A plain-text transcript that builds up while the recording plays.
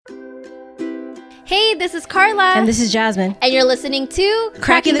Hey, this is Carla. And this is Jasmine. And you're listening to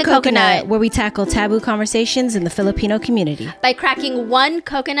Cracking the Coconut, where we tackle taboo conversations in the Filipino community. By cracking one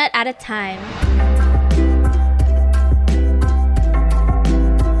coconut at a time.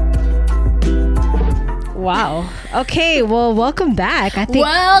 Wow. Okay, well, welcome back.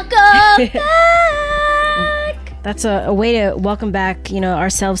 Welcome back! That's a way to welcome back,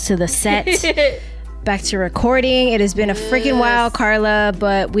 ourselves to the set. Back to recording. It has been a freaking while, Carla,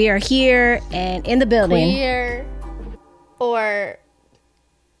 but we are here and in the building. Queer or...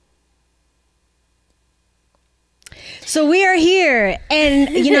 So we are here,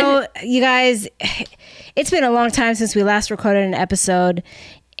 and you guys, it's been a long time since we last recorded an episode,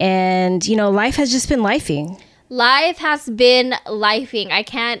 and life has just been lifing. Life has been lifing. I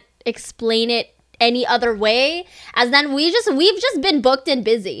can't explain it any other way, as then we've just been booked and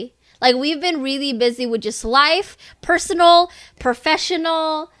busy. Like, we've been really busy with just life, personal,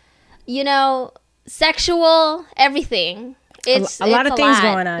 professional, sexual, everything. It's a lot of things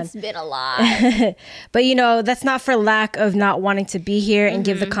going on. It's been a lot. But, that's not for lack of not wanting to be here and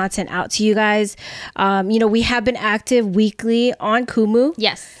give the content out to you guys. We have been active weekly on Kumu.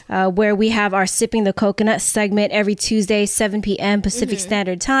 Yes. Where we have our Sipping the Coconut segment every Tuesday, 7 p.m. Pacific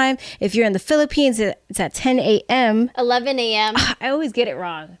Standard Time. If you're in the Philippines, it's at 10 a.m. 11 a.m. I always get it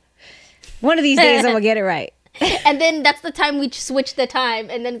wrong. One of these days, I'm going to get it right. And then that's the time we switch the time,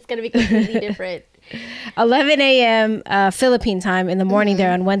 and then it's going to be completely different. 11 a.m. Philippine time in the morning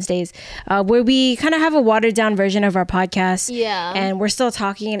there on Wednesdays, where we kind of have a watered down version of our podcast. Yeah. And we're still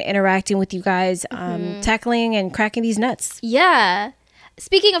talking and interacting with you guys, tackling and cracking these nuts. Yeah.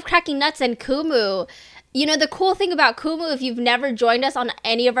 Speaking of cracking nuts and Kumu, the cool thing about Kumu, if you've never joined us on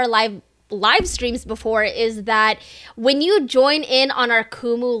any of our live streams before, is that when you join in on our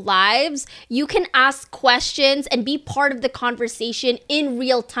Kumu lives, you can ask questions and be part of the conversation in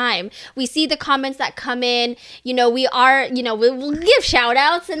real time. We see the comments that come in, we'll give shout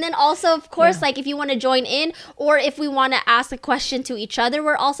outs, and then also, of course, like if you want to join in or if we want to ask a question to each other,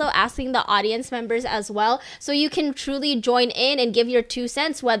 we're also asking the audience members as well. So you can truly join in and give your 2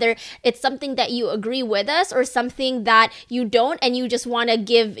 cents, whether it's something that you agree with us or something that you don't and you just want to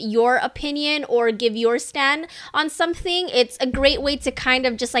give your opinion or give your stand on something. It's a great way to kind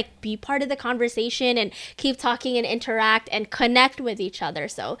of just like be part of the conversation and keep talking and interact and connect with each other.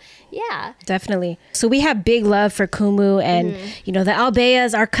 So yeah, definitely. So we have big love for Kumu, and the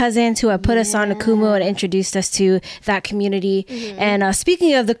Albeas, our cousins who have put us on to Kumu and introduced us to that community. And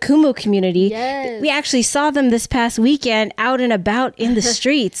speaking of the Kumu community, we actually saw them this past weekend out and about in the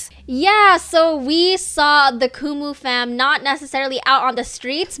streets. Yeah, so we saw the Kumu fam not necessarily out on the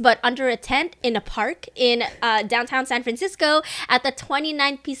streets, but under a tent in a park in downtown San Francisco at the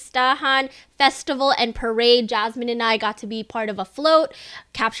 29th Pistahan Festival and Parade. Jasmine and I got to be part of a float,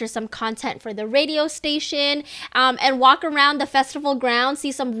 capture some content for the radio station, and walk around the festival grounds,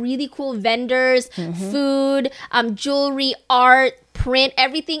 see some really cool vendors, food, jewelry, art, print,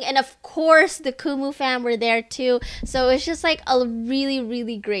 everything. And of course, the Kumu fam were there too. So it's just like a really,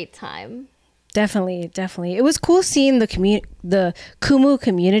 really great time. Definitely. It was cool seeing the Kumu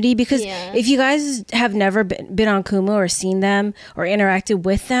community, because if you guys have never been on Kumu or seen them or interacted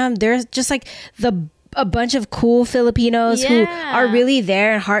with them, they're just like a bunch of cool Filipinos who are really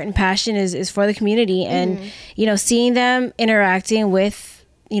there, and heart and passion is for the community. And, seeing them interacting with,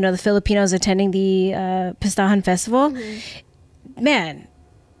 the Filipinos attending the Pistahan Festival, man,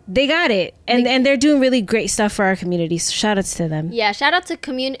 they got it, and they're doing really great stuff for our community. So shout outs to them. Yeah, shout out to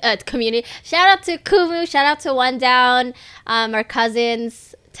community. Shout out to Kumu. Shout out to One Down, our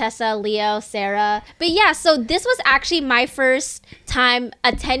cousins Tessa, Leo, Sarah. But yeah, so this was actually my first time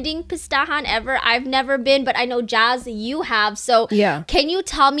attending Pistahan ever. I've never been, but I know Jazz, you have. So can you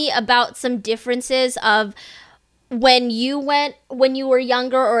tell me about some differences of when you went when you were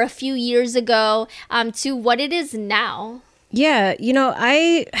younger or a few years ago to what it is now? Yeah,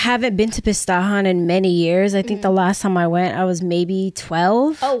 I haven't been to Pistahan in many years. I think the last time I went, I was maybe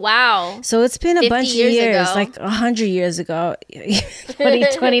 12. Oh, wow. So it's been a bunch of years, like 100 years ago.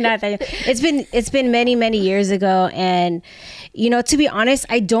 29. It's been many, many years ago. And, to be honest,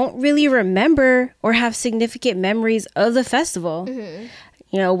 I don't really remember or have significant memories of the festival.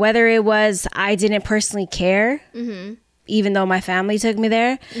 Whether it was I didn't personally care, even though my family took me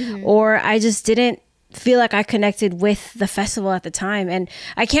there, or I just didn't feel like I connected with the festival at the time. And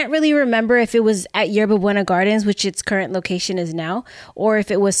I can't really remember if it was at Yerba Buena Gardens, which its current location is now, or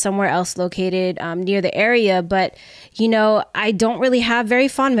if it was somewhere else located near the area. But, I don't really have very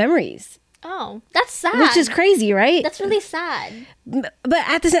fond memories. Oh, that's sad. Which is crazy, right? That's really sad. But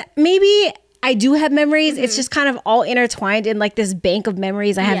at the maybe I do have memories. It's just kind of all intertwined in like this bank of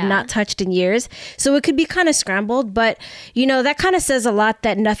memories I have not touched in years. So it could be kind of scrambled, but you know, that kind of says a lot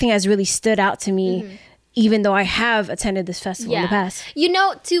that nothing has really stood out to me, even though I have attended this festival in the past. You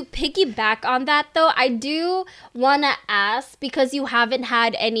know, to piggyback on that though, I do want to ask, because you haven't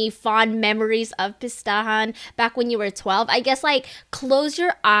had any fond memories of Pistahan back when you were 12, I guess like close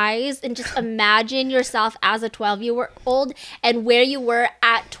your eyes and just imagine yourself as a 12-year-old and where you were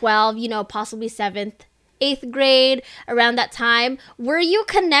at 12, you know, possibly 7th, 8th grade, around that time. Were you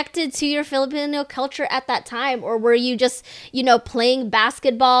connected to your Filipino culture at that time, or were you just, you know, playing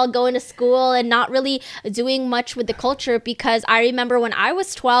basketball, going to school, and not really doing much with the culture? Because I remember when I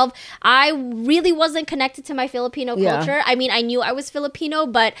was 12, I really wasn't connected to my Filipino culture. I mean, I knew I was Filipino,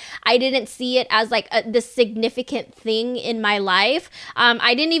 but I didn't see it as like the significant thing in my life.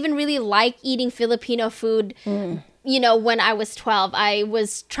 I didn't even really like eating Filipino food. You know, when I was 12, I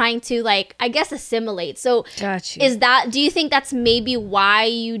was trying to like, I guess, assimilate. So do you think that's maybe why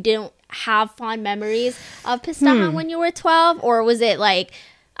you didn't have fond memories of Pistahan when you were 12? Or was it like,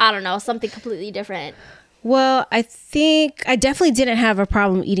 I don't know, something completely different? Well, I think I definitely didn't have a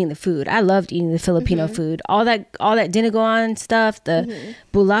problem eating the food. I loved eating the Filipino food. All that dinigoan stuff, the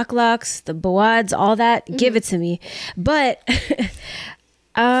bulaklaks, the buwads, all that, give it to me. But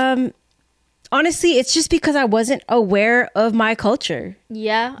honestly, it's just because I wasn't aware of my culture.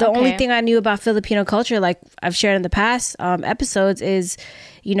 Yeah. The only thing I knew about Filipino culture, like I've shared in the past episodes, is,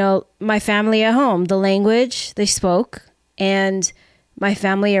 you know, my family at home, the language they spoke, and my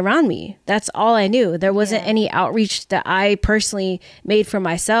family around me. That's all I knew. There wasn't any outreach that I personally made for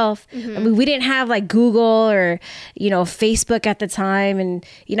myself. I mean, we didn't have like Google or, you know, Facebook at the time. And,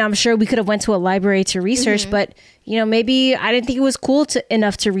 you know, I'm sure we could have went to a library to research, but, you know, maybe I didn't think it was cool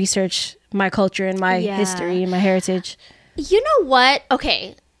enough to research my culture and my history and my heritage. You know what?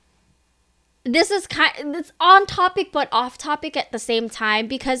 Okay. This is it's on topic but off topic at the same time,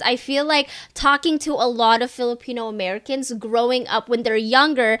 because I feel like talking to a lot of Filipino Americans growing up when they're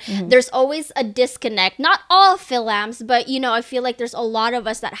younger, there's always a disconnect. Not all Filams, but you know, I feel like there's a lot of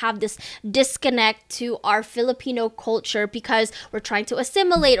us that have this disconnect to our Filipino culture because we're trying to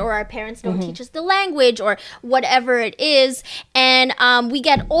assimilate, or our parents don't teach us the language, or whatever it is. And we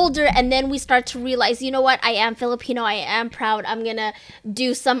get older and then we start to realize, you know what, I am Filipino, I am proud, I'm gonna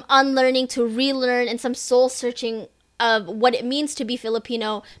do some unlearning to relearn and some soul searching of what it means to be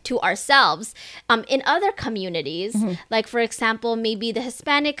Filipino to ourselves. In other communities, like for example, maybe the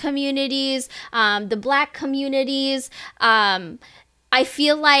Hispanic communities, the Black communities, I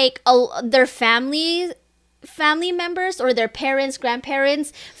feel like their family members or their parents,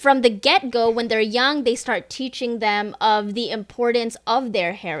 grandparents, from the get-go, when they're young, they start teaching them of the importance of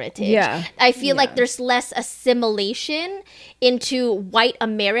their heritage. I feel like there's less assimilation into white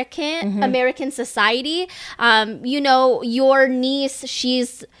American society. You know, your niece,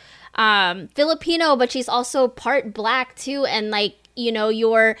 she's Filipino, but she's also part Black too, and like, you know,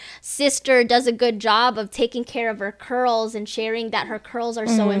 your sister does a good job of taking care of her curls and sharing that her curls are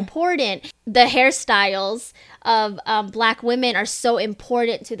so important. The hairstyles of Black women are so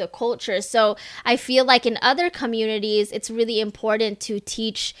important to the culture. So I feel like in other communities, it's really important to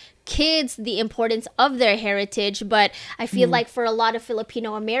teach kids the importance of their heritage, but I feel like for a lot of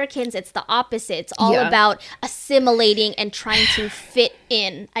Filipino Americans, it's the opposite. It's all about assimilating and trying to fit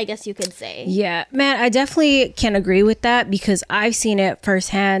in, I guess you could say. Yeah, man, I definitely can agree with that, because I've seen it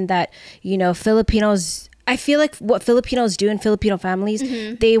firsthand that, you know, Filipinos, I feel like what Filipinos do in Filipino families,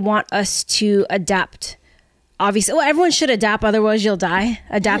 they want us to adapt. Obviously, well, everyone should adapt, otherwise you'll die.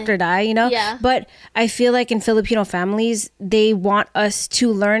 Adapt or die, you know? But I feel like in Filipino families, they want us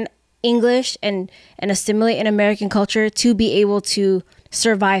to learn English and assimilate in American culture to be able to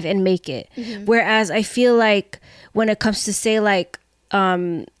survive and make it. Whereas I feel like when it comes to, say, like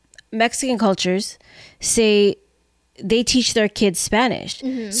Mexican cultures, say they teach their kids Spanish.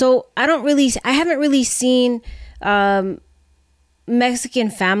 So I haven't really seen Mexican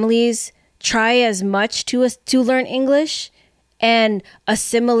families try as much to learn English and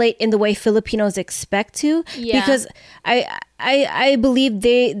assimilate in the way Filipinos expect to, because I believe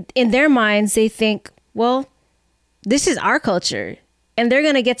they, in their minds, they think, well, this is our culture and they're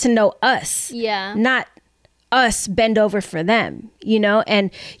gonna get to know us, not us bend over for them, you know. And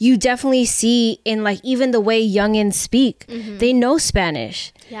you definitely see in like even the way youngins speak, they know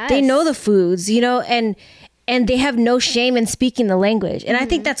Spanish, they know the foods, you know, and they have no shame in speaking the language. And I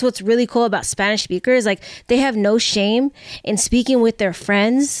think that's what's really cool about Spanish speakers. Like, they have no shame in speaking with their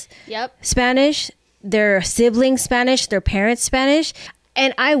friends Spanish, their siblings Spanish, their parents Spanish.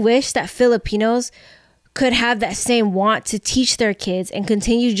 And I wish that Filipinos could have that same want to teach their kids and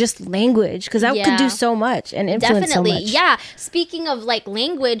continue just language, because that could do so much and influence so much. Yeah. Speaking of like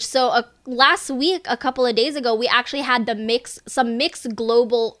language, so last week, a couple of days ago, we actually had some Mix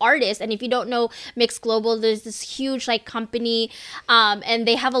Global artists. And if you don't know Mix Global, there's this huge like company, and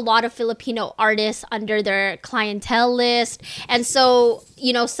they have a lot of Filipino artists under their clientele list. And so,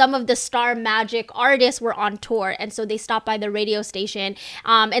 you know, some of the Star Magic artists were on tour, and so they stopped by the radio station,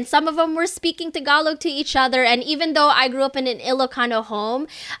 and some of them were speaking Tagalog to each other. And even though I grew up in an Ilocano home,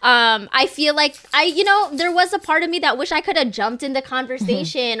 I feel like there was a part of me that wish I could have jumped in the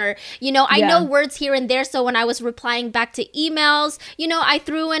conversation, or I know words here and there. So when I was replying back to emails, I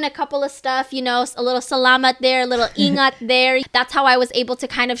threw in a couple of stuff, a little salamat there, a little ingat there. That's how I was able to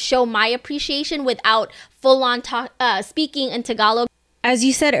kind of show my appreciation without full on speaking in Tagalog. As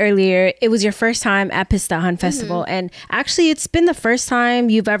you said earlier, it was your first time at Pistahan Festival. And actually, it's been the first time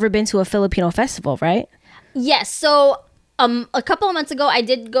you've ever been to a Filipino festival, right? Yes. So a couple of months ago, I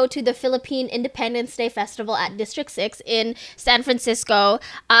did go to the Philippine Independence Day Festival at District 6 in San Francisco.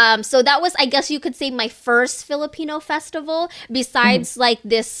 So that was, I guess you could say, my first Filipino festival, besides like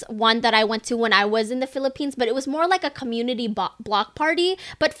this one that I went to when I was in the Philippines. But it was more like a community block party,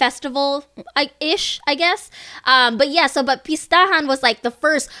 but festival-ish, I guess. But Pistahan was like the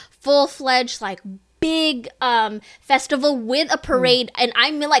first full-fledged, like, big festival with a parade. And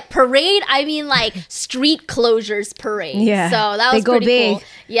I mean like street closures parade. Yeah, so that was pretty big. Cool.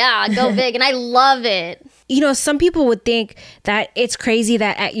 Yeah, go big. And I love it. Some people would think that it's crazy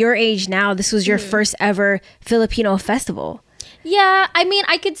that at your age now, this was your first ever Filipino festival. Yeah, I mean,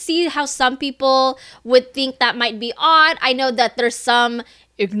 I could see how some people would think that might be odd. I know that there's some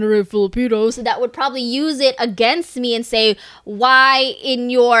ignorant Filipinos that would probably use it against me and say, why in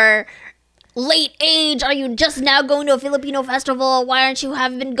your late age are you just now going to a Filipino festival? Why aren't you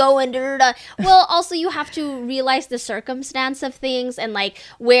have been going? Well, also you have to realize the circumstance of things, and like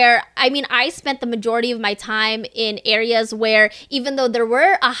where, I mean, I spent the majority of my time in areas where even though there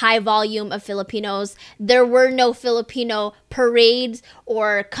were a high volume of Filipinos, there were no Filipino parades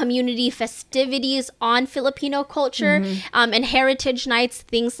or community festivities on Filipino culture, and heritage nights,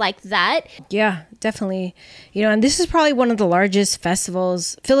 things like that. Yeah, definitely. And this is probably one of the largest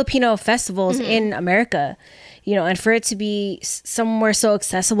Filipino festivals in America, and for it to be somewhere so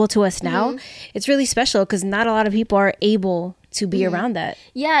accessible to us now, it's really special because not a lot of people are able to be around that.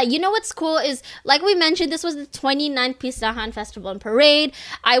 Yeah, what's cool is, like we mentioned, this was the 29th Pistahan Festival and Parade.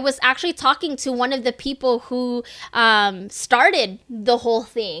 I was actually talking to one of the people who started the whole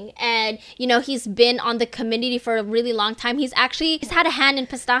thing, and he's been on the community for a really long time. He's had a hand in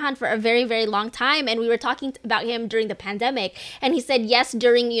Pistahan for a very, very long time, and we were talking about him during the pandemic, and he said yes,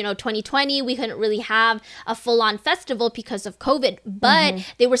 during 2020 we couldn't really have a full-on festival because of COVID, but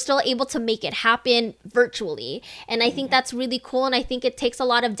they were still able to make it happen virtually. And I think that's really cool, and I think it takes a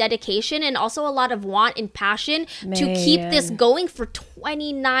lot of dedication and also a lot of want and passion to keep this going for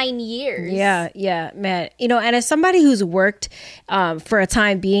 29 years. Yeah, man. And as somebody who's worked for a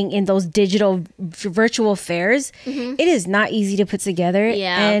time being in those digital virtual fairs, it is not easy to put together.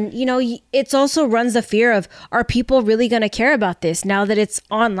 Yeah. And it's also runs the fear of, are people really going to care about this now that it's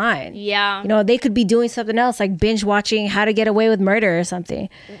online? Yeah. They could be doing something else, like binge watching How to Get Away with Murder or something.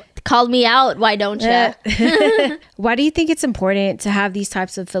 Call me out, why don't you? Why do you think it's important to have these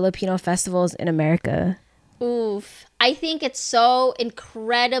types of Filipino festivals in America? Oof. I think it's so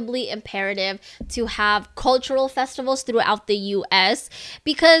incredibly imperative to have cultural festivals throughout the U.S.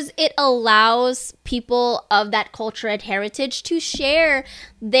 because it allows people of that culture and heritage to share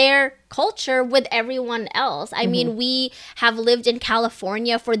their culture with everyone else. I mean, we have lived in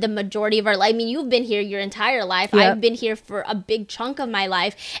California for the majority of our life. I mean, you've been here your entire life. Yep. I've been here for a big chunk of my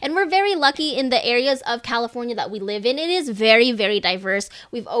life. And we're very lucky in the areas of California that we live in. It is very, very diverse.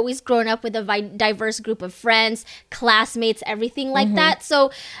 We've always grown up with a diverse group of friends, classmates, everything like that.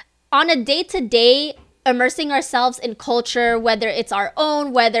 So on a day-to-day, immersing ourselves in culture, whether it's our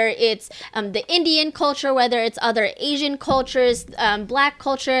own, whether it's the Indian culture, whether it's other Asian cultures, Black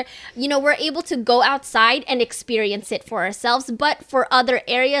culture, we're able to go outside and experience it for ourselves. But for other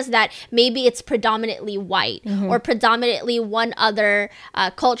areas that maybe it's predominantly white or predominantly one other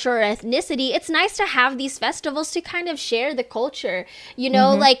culture or ethnicity, it's nice to have these festivals to kind of share the culture.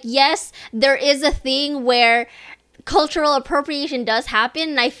 Like, yes, there is a thing where cultural appropriation does happen,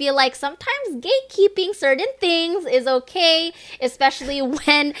 and I feel like sometimes gatekeeping certain things is okay, especially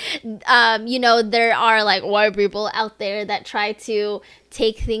when there are like white people out there that try to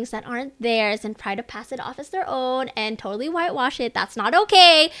take things that aren't theirs and try to pass it off as their own and totally whitewash it. That's not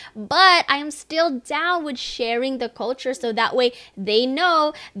okay. But I am still down with sharing the culture, so that way they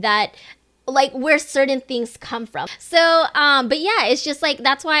know that like where certain things come from. So but yeah, it's just like,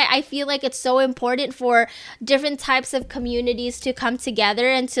 that's why I feel like it's so important for different types of communities to come together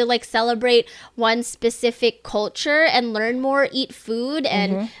and to like celebrate one specific culture and learn more, eat food,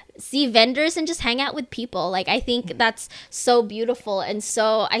 and see vendors and just hang out with people. Like, I think that's so beautiful. And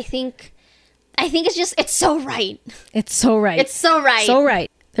so I think it's so right. It's so right. It's so right. So right.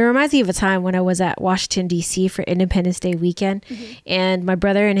 That reminds me of a time when I was at Washington, D.C. for Independence Day weekend. And my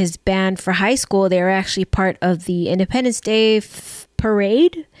brother and his band for high school, they were actually part of the Independence Day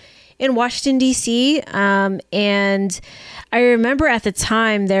parade in Washington, D.C. And I remember at the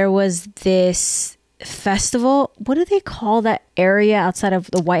time there was this festival. What do they call that area outside of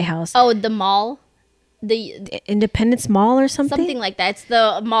the White House? Oh, the mall? The Independence Mall or something? Something like that. It's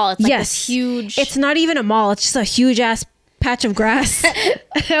the mall. It's like this huge... It's not even a mall. It's just a huge-ass patch of grass.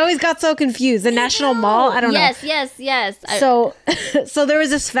 I always got so confused. The National Mall? I don't know. Yes. So there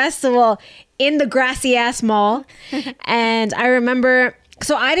was this festival in the grassy ass mall. And I remember,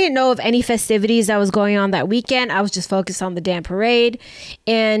 so I didn't know of any festivities that was going on that weekend. I was just focused on the damn parade.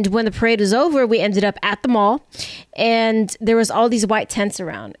 And when the parade was over, we ended up at the mall. And there was all these white tents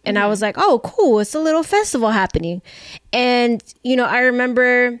around. And I was like, oh, cool. It's a little festival happening. And, you know, I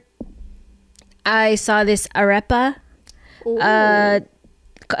remember I saw this arepa,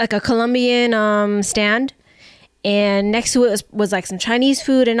 like a Colombian stand, and next to it was like some Chinese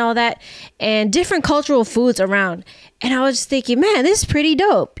food and all that, and different cultural foods around. And I was just thinking, man, this is pretty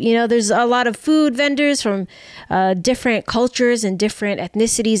dope. You know, there's a lot of food vendors from different cultures and different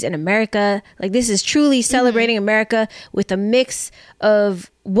ethnicities in America. Like, this is truly celebrating America with a mix of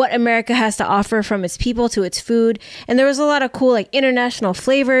what America has to offer, from its people to its food. And there was a lot of cool like international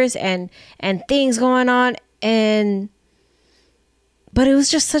flavors and things going on. But it was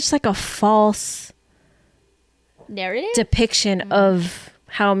just such like a false narrative depiction of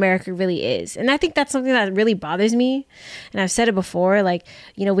how America really is. And I think that's something that really bothers me. And I've said it before, like,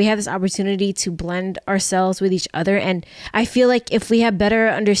 you know, we have this opportunity to blend ourselves with each other. And I feel like if we have better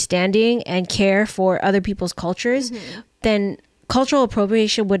understanding and care for other people's cultures, then cultural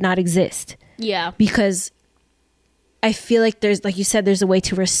appropriation would not exist. Yeah. Because I feel like there's, like you said, there's a way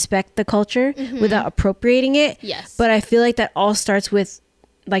to respect the culture without appropriating it. Yes. But I feel like that all starts with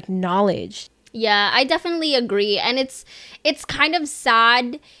like knowledge. Yeah, I definitely agree. And it's kind of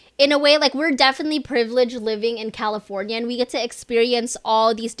sad in a way. Like, we're definitely privileged living in California, and we get to experience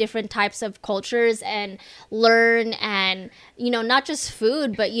all these different types of cultures and learn, and, you know, not just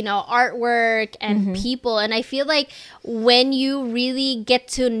food, but, you know, artwork and people. And I feel like when you really get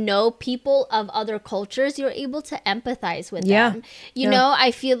to know people of other cultures, you're able to empathize with them. You know,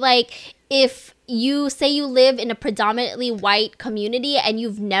 I feel like if you say you live in a predominantly white community and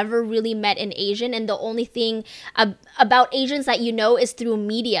you've never really met an Asian, and the only thing about Asians that you know is through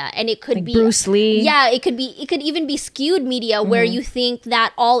media, and it could like be Bruce Lee. Yeah, it could even be skewed media where you think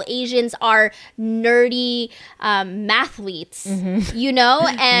that all Asians are nerdy mathletes, you know,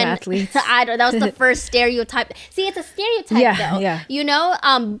 and I don't. That was the first stereotype. See, it's a stereotype though. Yeah. You know,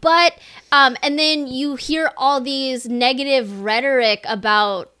 but and then you hear all these negative rhetoric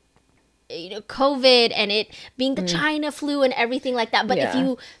about, you know, COVID and it being the China flu and everything like that. But if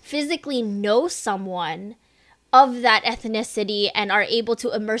you physically know someone of that ethnicity and are able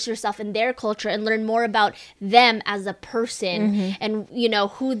to immerse yourself in their culture and learn more about them as a person and, you know,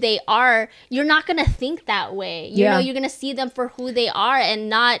 who they are, you're not going to think that way. You know, you're going to see them for who they are, and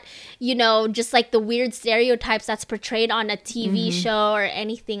not, you know, just like the weird stereotypes that's portrayed on a TV show or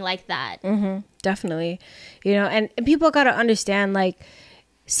anything like that. Definitely. You know, and people got to understand, like,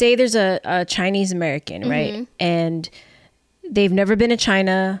 say there's a Chinese American, right? And they've never been to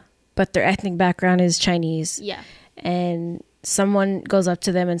China, but their ethnic background is Chinese. Yeah. And someone goes up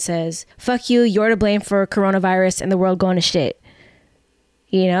to them and says, fuck you, you're to blame for coronavirus and the world going to shit.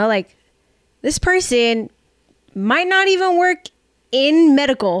 You know, like, this person might not even work in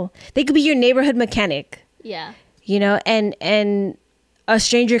medical. They could be your neighborhood mechanic. Yeah. You know, and a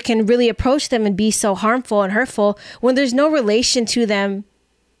stranger can really approach them and be so harmful and hurtful when there's no relation to them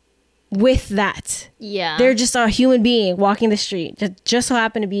with that. Yeah. They're just a human being walking the street. Just so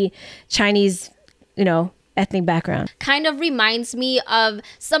happen to be Chinese, you know, ethnic background. Kind of reminds me of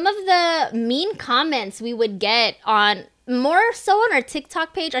some of the mean comments we would get on, more so on our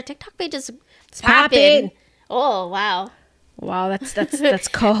TikTok page. Our TikTok page is popping. Oh, wow. Wow, that's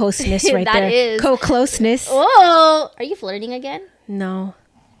co-hostness right there. That is. Co-closeness. Oh, are you flirting again? No.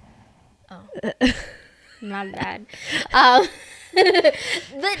 Oh. Not bad.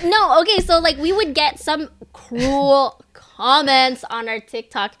 But no, okay, so like we would get some cruel comments on our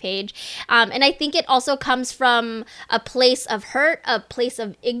TikTok page. And I think it also comes from a place of hurt, a place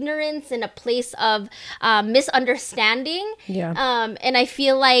of ignorance, and a place of misunderstanding. Yeah. And I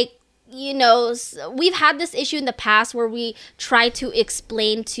feel like, you know, we've had this issue in the past where we try to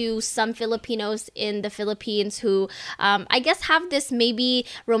explain to some Filipinos in the Philippines who I guess have this maybe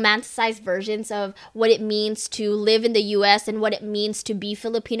romanticized versions of what it means to live in the US and what it means to be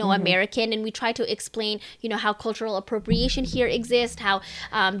Filipino American. And we try to explain, you know, how cultural appropriation here exists, how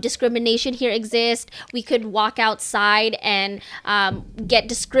discrimination here exists. We could walk outside and get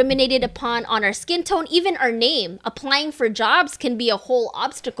discriminated upon on our skin tone, even our name. Applying for jobs can be a whole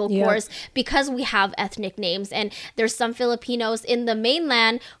obstacle course because we have ethnic names. And there's some Filipinos in the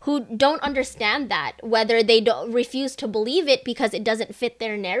mainland who don't understand that, whether they don't refuse to believe it because it doesn't fit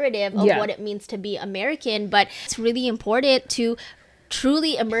their narrative of what it means to be American. But it's really important to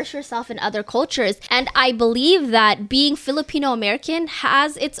truly immerse yourself in other cultures. And I believe that being Filipino American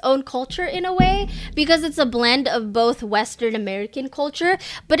has its own culture in a way, because it's a blend of both Western American culture,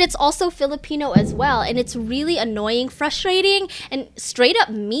 but it's also Filipino as well. And it's really annoying, frustrating, and straight up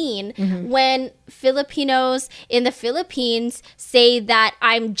mean when Filipinos in the Philippines say that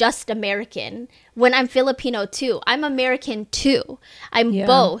I'm just American, when I'm Filipino too. I'm American too. I'm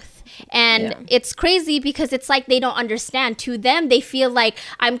both. And it's crazy because it's like they don't understand. To them, they feel like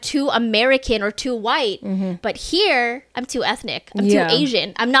I'm too American or too white. But here, I'm too ethnic. I'm too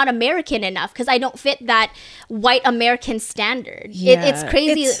Asian. I'm not American enough because I don't fit that white American standard. It's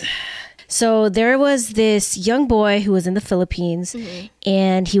crazy. So there was this young boy who was in the Philippines,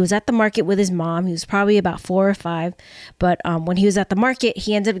 and he was at the market with his mom. He was probably about 4 or 5. But when he was at the market,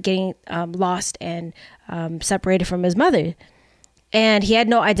 he ended up getting lost and separated from his mother. And he had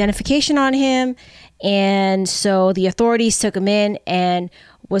no identification on him. And so the authorities took him in and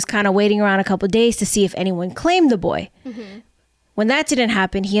was kind of waiting around a couple of days to see if anyone claimed the boy. When that didn't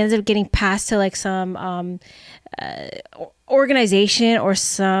happen, he ended up getting passed to like some organization or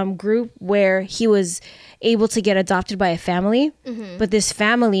some group where he was able to get adopted by a family. But this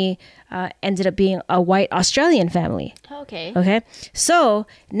family ended up being a white Australian family. Okay. So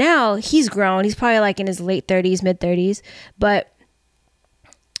now he's grown. He's probably like in his late 30s, mid 30s. But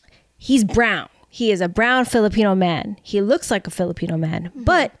he's brown. He is a brown Filipino man. He looks like a Filipino man,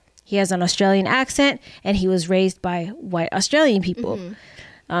 but he has an Australian accent, and he was raised by white Australian people.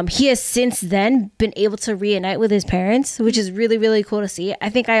 He has since then been able to reunite with his parents, which is really, really cool to see. I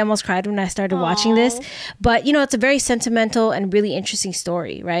think I almost cried when I started watching this. But, you know, it's a very sentimental and really interesting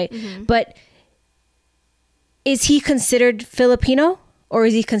story, right? But is he considered Filipino or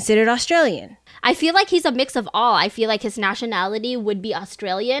is he considered Australian? I feel like he's a mix of all. I feel like his nationality would be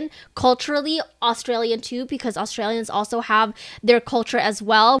Australian, culturally Australian too, because Australians also have their culture as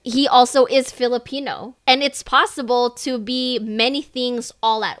well. He also is Filipino, and it's possible to be many things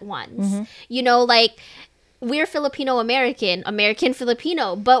all at once. You know, like we're Filipino American, American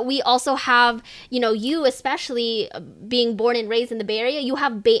Filipino, but we also have, you know, you especially being born and raised in the Bay Area, you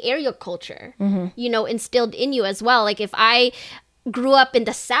have Bay Area culture, you know, instilled in you as well. Like if I grew up in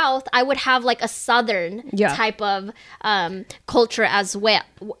the South, I would have like a Southern type of culture as well.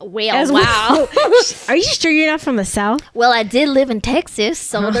 Wow. Are you sure you're not from the South? Well, I did live in Texas,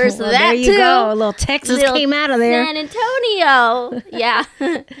 so there's that there you too. go. A little Texas came out of there. San Antonio. Yeah.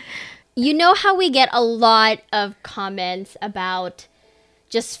 You know how we get a lot of comments about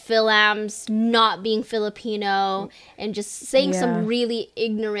just Philams not being Filipino and just saying some really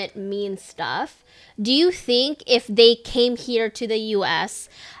ignorant, mean stuff. Do you think if they came here to the U.S.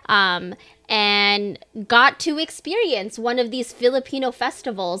 And got to experience one of these Filipino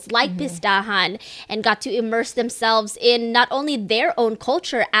festivals like Pistahan and got to immerse themselves in not only their own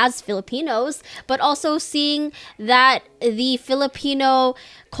culture as Filipinos, but also seeing that the Filipino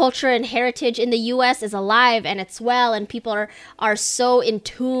culture and heritage in the U.S. is alive and it's well and people are so in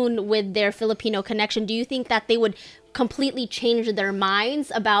tune with their Filipino connection, do you think that they would completely change their minds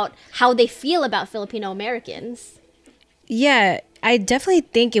about how they feel about Filipino Americans? Yeah, I definitely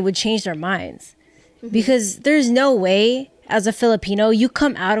think it would change their minds because there's no way as a Filipino you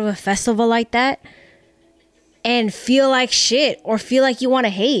come out of a festival like that and feel like shit or feel like you want to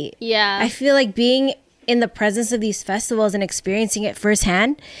hate. Yeah. I feel like being in the presence of these festivals and experiencing it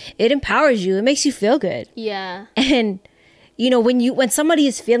firsthand, it empowers you. It makes you feel good. Yeah. And you know, when somebody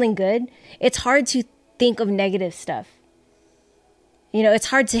is feeling good, it's hard to think of negative stuff. You know, it's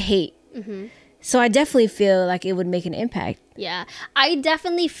hard to hate. So I definitely feel like it would make an impact. Yeah, I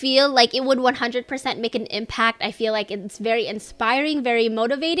definitely feel like it would 100% make an impact. I feel like it's very inspiring, very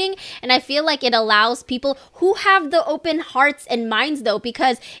motivating. And I feel like it allows people who have the open hearts and minds, though,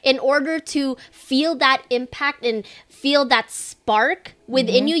 because in order to feel that impact and feel that spark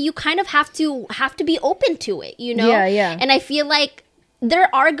within you, you kind of have to be open to it, you know? Yeah, yeah. And I feel like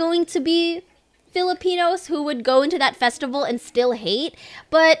there are going to be Filipinos who would go into that festival and still hate,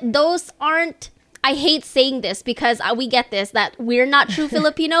 but those aren't, I hate saying this because we get this, that we're not true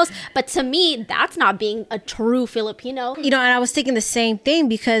Filipinos, but to me, that's not being a true Filipino. You know, and I was thinking the same thing,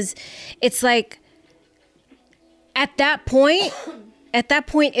 because it's like, at that point,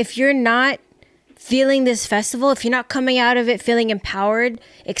 if you're not feeling this festival, if you're not coming out of it feeling empowered,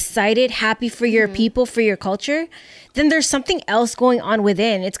 excited, happy for your people, for your culture, then there's something else going on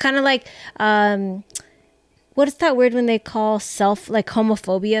within. It's kind of like, what is that word when they call self, like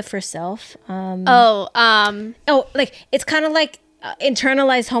homophobia for self? Like it's kind of like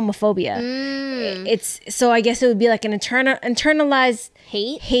internalized homophobia. It's, so I guess it would be like an internalized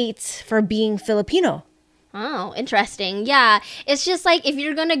hate for being Filipino. Oh, interesting. Yeah. It's just like, if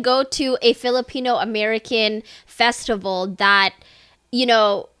you're going to go to a Filipino American festival that, you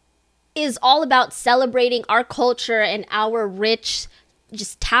know, is all about celebrating our culture and our rich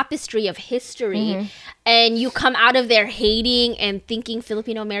just tapestry of history, and you come out of there hating and thinking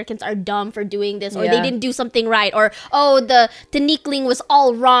Filipino Americans are dumb for doing this, or they didn't do something right, or the Tinikling was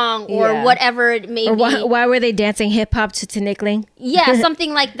all wrong, or whatever it may be. Why were they dancing hip hop to Tinikling? Yeah,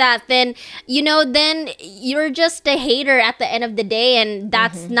 something like that. Then, you know, then you're just a hater at the end of the day, and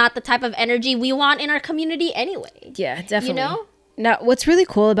that's not the type of energy we want in our community anyway. Yeah, definitely. You know? Now, what's really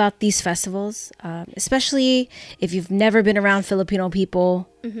cool about these festivals, especially if you've never been around Filipino people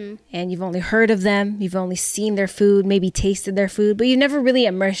and you've only heard of them, you've only seen their food, maybe tasted their food, but you've never really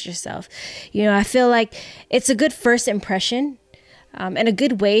immersed yourself. You know, I feel like it's a good first impression and a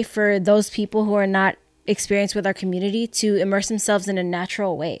good way for those people who are not experienced with our community to immerse themselves in a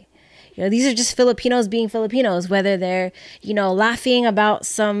natural way. You know, these are just Filipinos being Filipinos, whether they're, you know, laughing about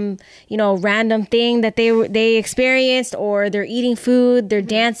some, you know, random thing that they experienced, or they're eating food, they're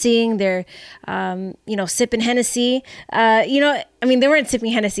dancing, they're, you know, sipping Hennessy. You know, I mean, they weren't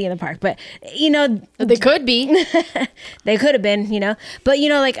sipping Hennessy in the park, but, you know. They could be. They could have been, you know. But, you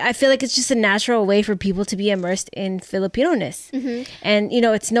know, like, I feel like it's just a natural way for people to be immersed in Filipino-ness. And, you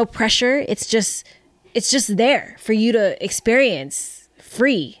know, it's no pressure. It's just there for you to experience.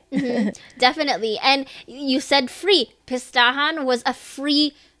 Free. Definitely. And you said free. Pistahan was a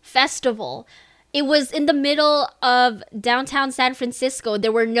free festival. It was in the middle of downtown San Francisco.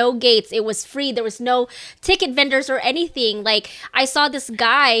 There were no gates. It was free. There was no ticket vendors or anything. Like, I saw this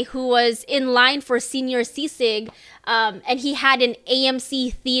guy who was in line for senior sisig, and he had an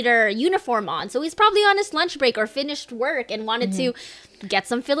AMC theater uniform on. So he's probably on his lunch break or finished work and wanted to get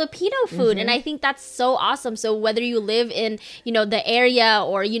some Filipino food. And I think that's so awesome. So whether you live in, you know, the area,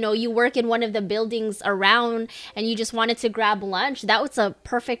 or, you know, you work in one of the buildings around and you just wanted to grab lunch, that was a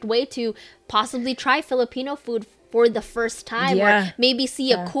perfect way to possibly try Filipino food for the first time, or maybe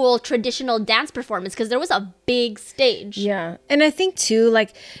see a cool traditional dance performance, because there was a big stage. Yeah. And I think too,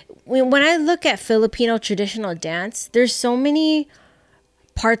 like, when I look at Filipino traditional dance, there's so many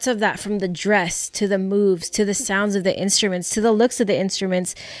parts of that, from the dress to the moves to the sounds of the instruments to the looks of the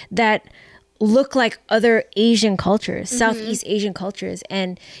instruments, that look like other Asian cultures, Southeast Asian cultures.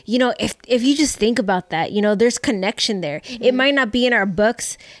 And, you know, if you just think about that, you know, there's connection there. It might not be in our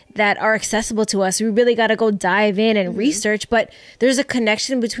books that are accessible to us. We really got to go dive in and research, but there's a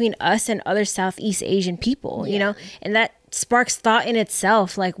connection between us and other Southeast Asian people, you know, and that sparks thought in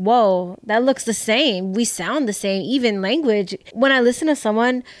itself. Like, whoa, that looks the same. We sound the same, even language. When I listen to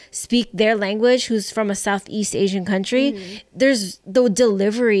someone speak their language who's from a Southeast Asian country, there's the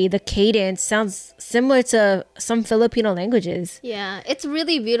delivery, the cadence sounds similar to some Filipino languages. Yeah, it's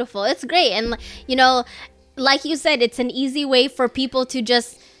really beautiful. It's great. And, you know, like you said, it's an easy way for people to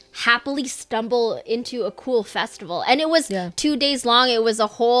just happily stumble into a cool festival. And it was 2 days long. It was a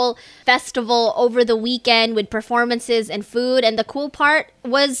whole festival over the weekend with performances and food. And the cool part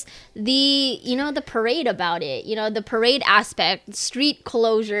was the parade about it, you know, the parade aspect, street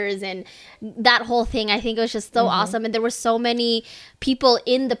closures and that whole thing. I think it was just so awesome. And there were so many people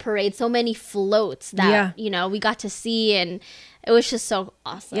in the parade, so many floats that, you know, we got to see, and it was just so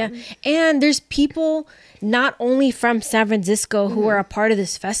awesome. Yeah. And there's people not only from San Francisco who are a part of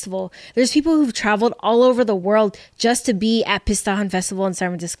this festival. There's people who've traveled all over the world just to be at Pistahan Festival in San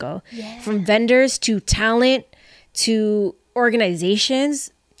Francisco. Yeah. From vendors to talent to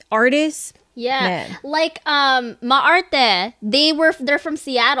organizations, artists. Yeah. Man. Like Maarte, they're from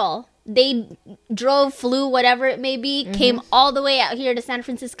Seattle. they flew, whatever it may be, came all the way out here to San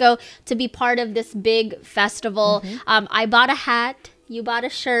Francisco to be part of this big festival. I bought a hat. You bought a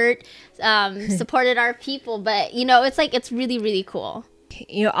shirt, supported our people. But, you know, it's really, really cool.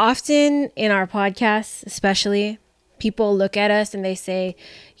 You know, often in our podcasts, especially, people look at us and they say,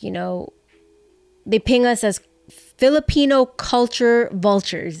 you know, they ping us as Filipino culture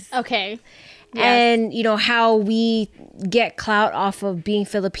vultures. Okay. Yes. And, you know, how we get clout off of being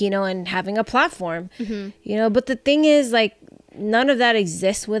Filipino and having a platform, you know, but the thing is, like, none of that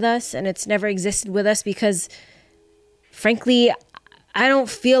exists with us, and it's never existed with us because, frankly, I don't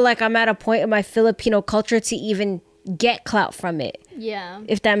feel like I'm at a point in my Filipino culture to even get clout from it. Yeah.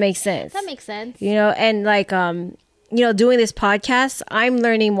 If that makes sense. That makes sense. You know, and like, you know, doing this podcast, I'm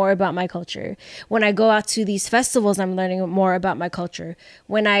learning more about my culture. When I go out to these festivals, I'm learning more about my culture.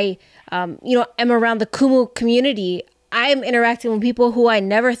 When I, you know, am around the Kumu community, I'm interacting with people who I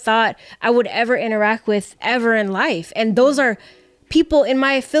never thought I would ever interact with ever in life. And those are people in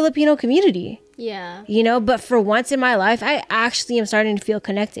my Filipino community. Yeah. You know, but for once in my life, I actually am starting to feel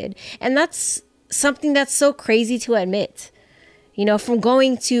connected. And that's something that's so crazy to admit. You know, from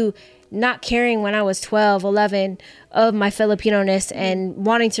going to not caring when I was 12, 11 of my Filipino-ness and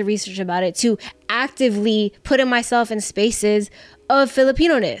wanting to research about it, to actively putting myself in spaces of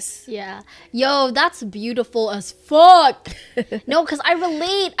Filipino-ness. Yeah. Yo, that's beautiful as fuck. No, because I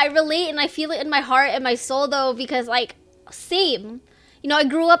relate and I feel it in my heart and my soul though, because like, same. You know, I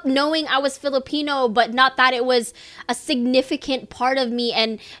grew up knowing I was Filipino, but not that it was a significant part of me.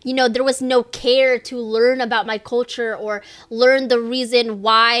 And, you know, there was no care to learn about my culture or learn the reason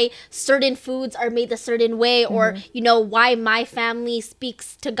why certain foods are made a certain way or, you know, why my family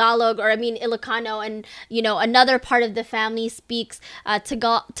speaks Tagalog or, I mean, Ilocano and, you know, another part of the family speaks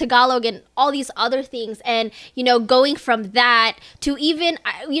Tagalog and all these other things. And, you know, going from that to even,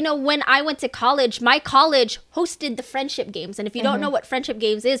 you know, when I went to college, my college hosted the Friendship Games. And if you don't know what Friendship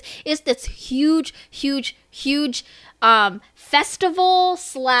Games is this huge festival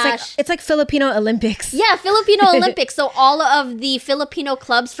slash it's like Filipino Olympics. Yeah, Filipino Olympics. So all of the Filipino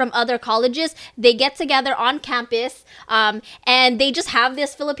clubs from other colleges, they get together on campus and they just have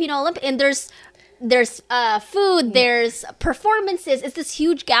this Filipino Olympic, and there's food, there's performances. It's this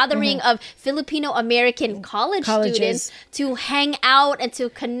huge gathering of Filipino American colleges students to hang out and to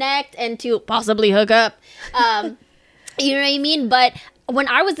connect and to possibly hook up. You know what I mean? But when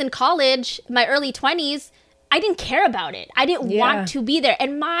I was in college, my early 20s, I didn't care about it. I didn't want to be there.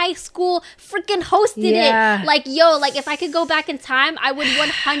 And my school freaking hosted it. Like, yo, like if I could go back in time, I would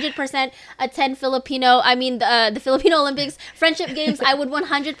 100% attend the Filipino Olympics, Friendship Games. I would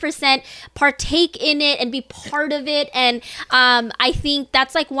 100% partake in it and be part of it. And I think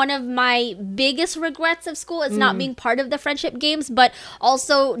that's like one of my biggest regrets of school is not being part of the Friendship Games. But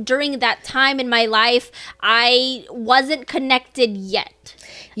also during that time in my life, I wasn't connected yet.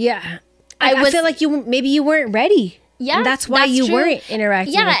 Yeah. I feel like you weren't ready. Yeah, and that's why you weren't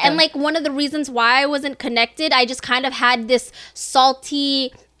interacting with them. And like one of the reasons why I wasn't connected, I just kind of had this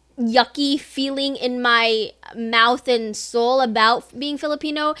salty, yucky feeling in my mouth and soul about being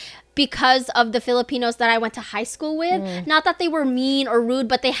Filipino because of the Filipinos that I went to high school with. Not that they were mean or rude,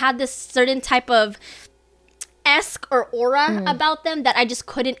 but they had this certain type of esque or aura about them that I just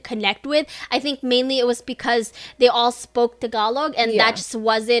couldn't connect with. I think mainly it was because they all spoke Tagalog and that just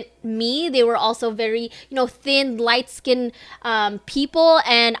wasn't me. They were also very, you know, thin, light-skinned people,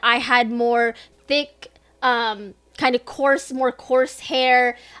 and I had more thick, kind of more coarse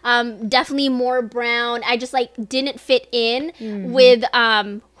hair, definitely more brown. I just like didn't fit in with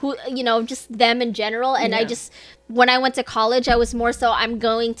who, you know, just them in general. And I just, when I went to college, I was more so, I'm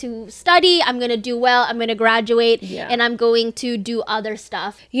going to study, I'm going to do well, I'm going to graduate, and I'm going to do other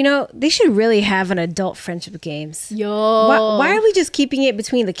stuff. You know, they should really have an adult Friendship Games. Yo. Why are we just keeping it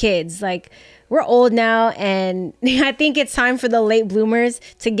between the kids? Like, we're old now, and I think it's time for the late bloomers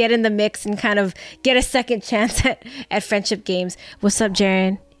to get in the mix and kind of get a second chance at Friendship Games. What's up,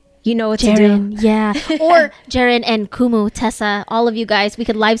 Jaren? You know what to do. Yeah. Or Jaren and Kumu, Tessa, all of you guys, we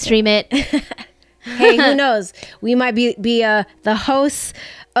could live stream it. Hey, who knows? We might be the hosts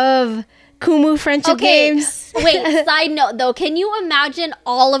of Kumu Friendship Games. Wait, side note though, can you imagine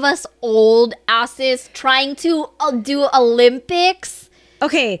all of us old asses trying to do Olympics?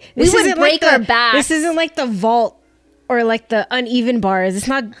 Okay, we would break our backs. This isn't like the vault or like the uneven bars. It's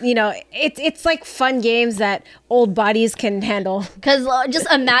not, you know, it's like fun games that old bodies can handle. Because just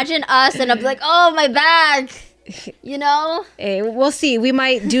imagine us and I'm like, oh, my back. You know? Hey, we'll see. We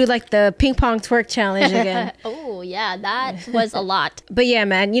might do like the ping pong twerk challenge again. Oh, yeah, that was a lot. But yeah,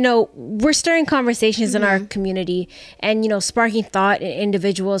 man, we're stirring conversations in our community and, sparking thought in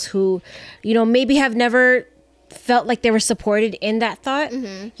individuals who, maybe have never felt like they were supported in that thought,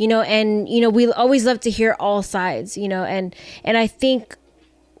 and, we always love to hear all sides, and I think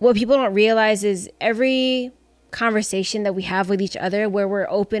what people don't realize is every conversation that we have with each other where we're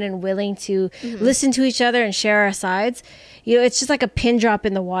open and willing to listen to each other and share our sides, it's just like a pin drop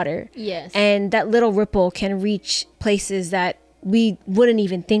in the water. Yes. And that little ripple can reach places that we wouldn't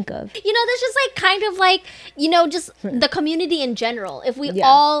even think of. That's just like kind of like, just the community in general. If we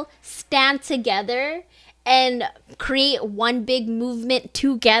all stand together and create one big movement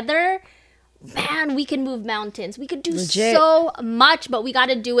together, man, we can move mountains. We could do so much, but we got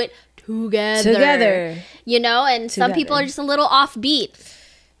to do it together. And some people are just a little offbeat.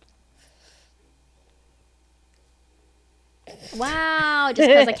 Wow, just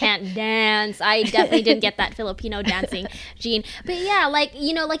because I can't dance. I definitely didn't get that Filipino dancing gene. But yeah, like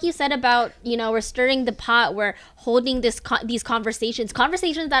you said about, we're stirring the pot, we're holding these conversations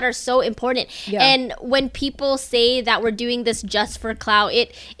that are so important. Yeah. And when people say that we're doing this just for clout,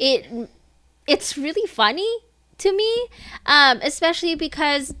 it's really funny to me, especially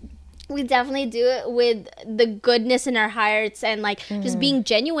because we definitely do it with the goodness in our hearts and like just being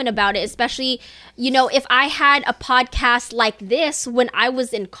genuine about it. Especially, if I had a podcast like this when I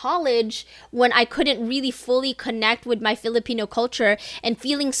was in college, when I couldn't really fully connect with my Filipino culture and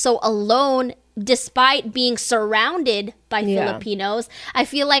feeling so alone despite being surrounded by Filipinos, I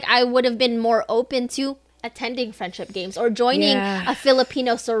feel like I would have been more open to attending friendship games or joining a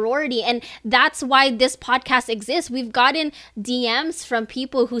Filipino sorority. And that's why this podcast exists. We've gotten DMs from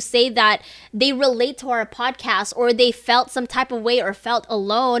people who say that they relate to our podcast, or they felt some type of way or felt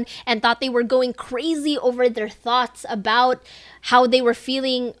alone and thought they were going crazy over their thoughts about how they were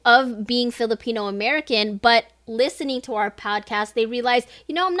feeling of being Filipino American, but listening to our podcast, they realized,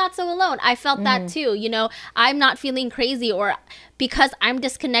 I'm not so alone. I felt that too. I'm not feeling crazy, or because I'm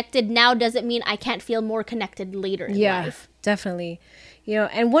disconnected now doesn't mean I can't feel more connected later in life. Definitely.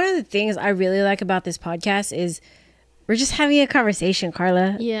 And one of the things I really like about this podcast is we're just having a conversation,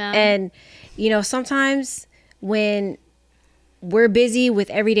 Carla. Yeah. And, sometimes when we're busy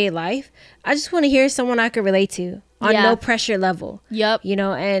with everyday life, I just want to hear someone I could relate to. On no pressure level. Yep.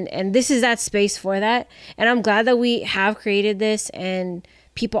 And this is that space for that. And I'm glad that we have created this and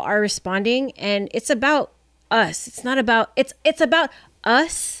people are responding. And it's about us. It's about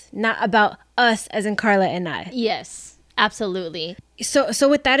us, not about us as in Carla and I. Yes, absolutely. So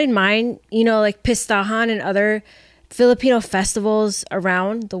with that in mind, like Pistahan and other Filipino festivals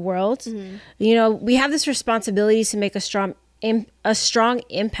around the world, we have this responsibility to make a strong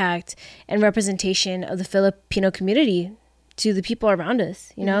impact and representation of the Filipino community to the people around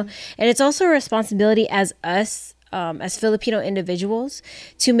us, and it's also a responsibility as us, as Filipino individuals,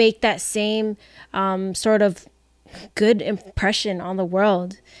 to make that same sort of good impression on the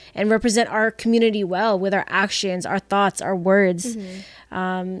world and represent our community well with our actions, our thoughts, our words.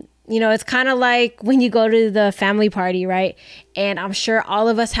 It's kind of like when you go to the family party, right? And I'm sure all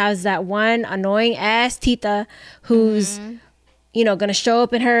of us has that one annoying ass tita who's gonna show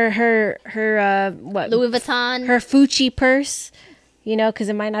up in her Louis Vuitton, her Fucci purse, because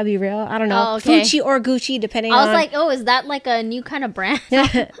it might not be real. I don't know. Oh, okay. Fucci or Gucci, depending on. I was like, oh, is that like a new kind of brand?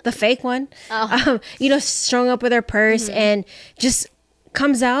 The fake one. Oh. Showing up with her purse and just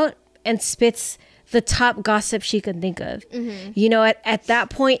comes out and spits the top gossip she could think of. At that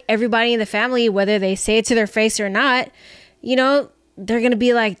point, everybody in the family, whether they say it to their face or not, they're gonna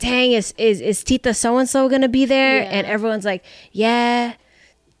be like, dang, is Tita so and so gonna be there? And everyone's like, yeah,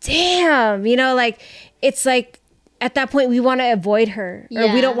 damn. It's like at that point we want to avoid her,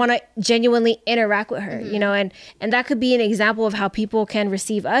 or we don't want to genuinely interact with her. And that could be an example of how people can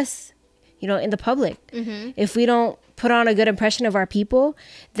receive us, in the public. If we don't put on a good impression of our people,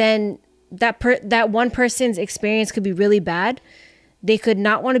 then that one person's experience could be really bad. They could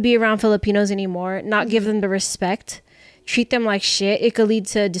not want to be around Filipinos anymore, not give them the respect, treat them like shit. It could lead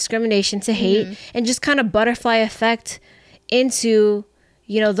to discrimination, to hate, and just kind of butterfly effect into,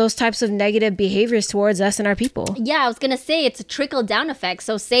 those types of negative behaviors towards us and our people. Yeah, I was going to say it's a trickle down effect.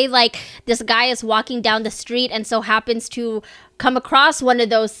 So say like this guy is walking down the street and so happens to come across one of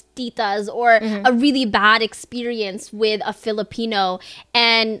those titas or a really bad experience with a Filipino.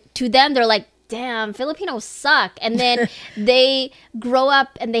 And to them, they're like, damn, Filipinos suck. And then they grow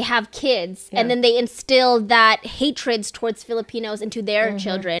up and they have kids and then they instill that hatred towards Filipinos into their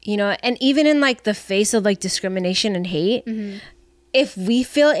children. And even in like the face of like discrimination and hate, if we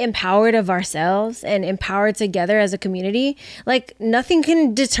feel empowered of ourselves and empowered together as a community, like nothing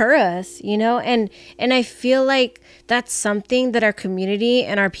can deter us, you know? And I feel like that's something that our community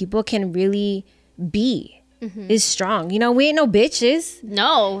and our people can really be, is strong. You know, we ain't no bitches.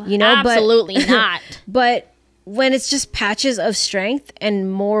 No, you know, absolutely not. But when it's just patches of strength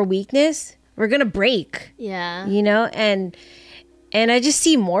and more weakness, we're going to break. Yeah. You know, and I just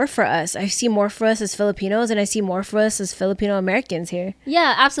see more for us. I see more for us as Filipinos, and I see more for us as Filipino Americans here.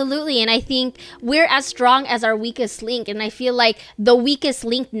 Yeah, absolutely. And I think we're as strong as our weakest link. And I feel like the weakest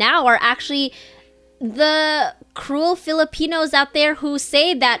link now are actually the cruel Filipinos out there who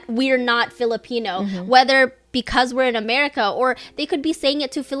say that we're not Filipino, whether because we're in America, or they could be saying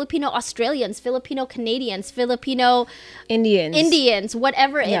it to Filipino Australians, Filipino Canadians, Filipino Indians,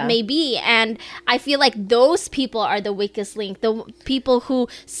 whatever it may be. And I feel like those people are the weakest link, the people who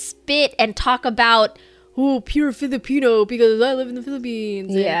spit and talk about, oh, pure Filipino because I live in the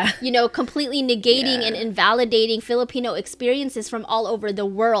Philippines. Yeah. And, you know, completely negating and invalidating Filipino experiences from all over the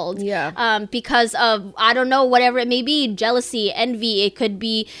world. Yeah. Because of, I don't know, whatever it may be, jealousy, envy. It could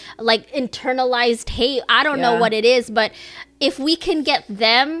be like internalized hate. I don't know what it is. But if we can get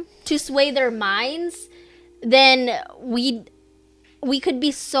them to sway their minds, then we could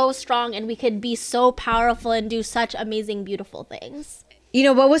be so strong and we could be so powerful and do such amazing, beautiful things. You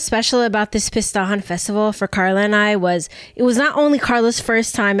know, what was special about this Pistahan festival for Carla and I was, it was not only Carla's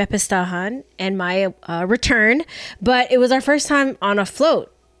first time at Pistahan and my return, but it was our first time on a float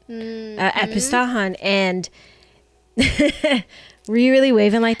at Pistahan. And were you really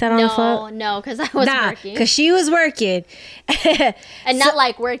waving like that on the float? No, because I was working. Because she was working. And not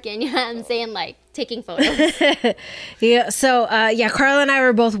like working, you know what I'm saying? Like taking photos. Yeah. So, Carla and I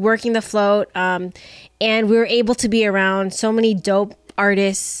were both working the float. And we were able to be around so many dope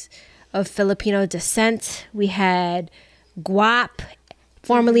artists of Filipino descent. We had Guap,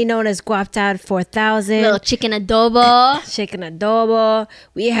 formerly known as Guaptad 4000. Little chicken adobo.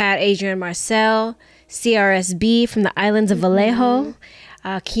 We had Adrian Marcel, CRSB from the islands of Vallejo,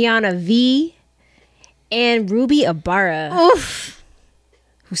 Kiana V, and Ruby Ibarra. Oof.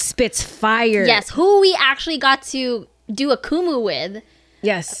 Who spits fire. Yes, who we actually got to do a kumu with.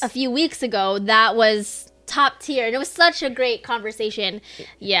 Yes. A few weeks ago. That was top tier, and it was such a great conversation.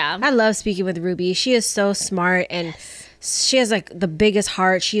 Yeah, I love speaking with Ruby. She is so smart, and she has like the biggest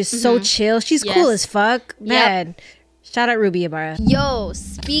heart. She is so chill. She's cool as fuck. Man, shout out Ruby Ibarra. Yo,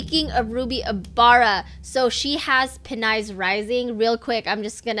 speaking of Ruby Ibarra, so she has Pinay's Rising. Real quick, I'm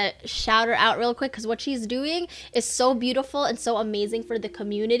just gonna shout her out real quick because what she's doing is so beautiful and so amazing for the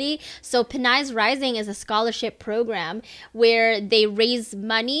community. So Pinay's Rising is a scholarship program where they raise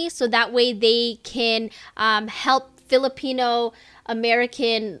money so that way they can help Filipino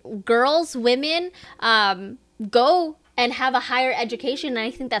American girls, women, go and have a higher education. And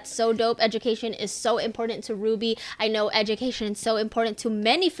I think that's so dope. Education is so important to Ruby. I know education is so important to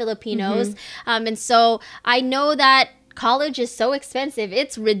many Filipinos. And so I know that college is so expensive.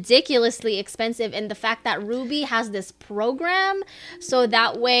 It's ridiculously expensive. And the fact that Ruby has this program so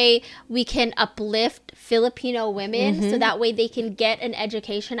that way we can uplift Filipino women so that way they can get an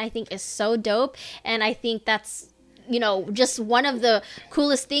education, I think is so dope. And I think that's, you know, just one of the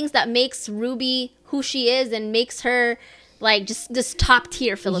coolest things that makes Ruby who she is and makes her like just this top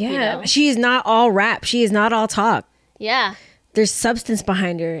tier Filipino. Yeah, she is not all rap. She is not all talk. Yeah. There's substance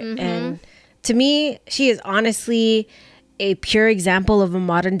behind her. And to me, she is honestly a pure example of a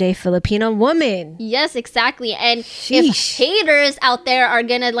modern day Filipino woman. Yes, exactly. And if haters out there are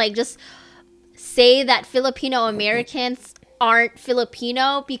gonna like just say that Filipino Americans aren't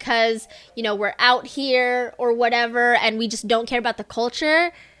Filipino because, you know, we're out here or whatever and we just don't care about the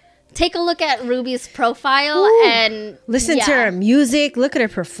culture, take a look at Ruby's profile and listen to her music, look at her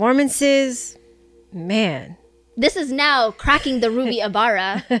performances. Man, this is now cracking the Ruby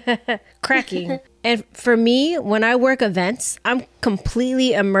Ibarra. Cracking. And for me, when I work events, I'm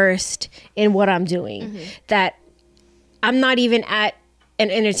completely immersed in what I'm doing. That I'm not even at an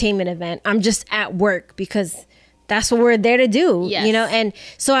entertainment event. I'm just at work because that's what we're there to do, you know? And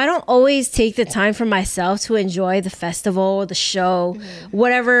so I don't always take the time for myself to enjoy the festival, the show,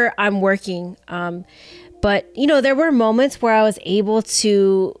 whatever I'm working. But, you know, there were moments where I was able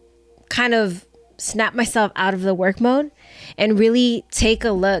to kind of snap myself out of the work mode and really take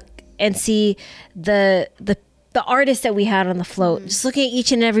a look and see the artists that we had on the float. Just looking at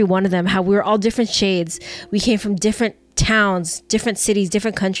each and every one of them, how we were all different shades. We came from different towns, different cities,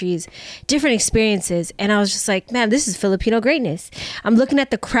 different countries, different experiences. And I was just like, man, this is Filipino greatness. I'm looking at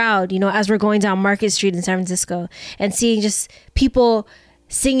the crowd, you know, as we're going down Market Street in San Francisco and seeing just people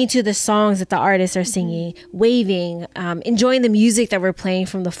singing to the songs that the artists are singing, waving, enjoying the music that we're playing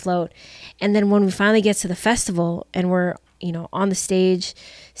from the float. And then when we finally get to the festival and we're, you know, on the stage,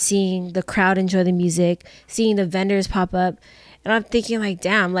 seeing the crowd enjoy the music, seeing the vendors pop up, and I'm thinking like,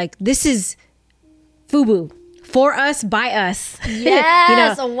 damn, like this is FUBU. For us, by us.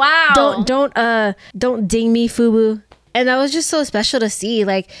 Yes, you know, wow. Don't ding me, FUBU. And that was just so special to see.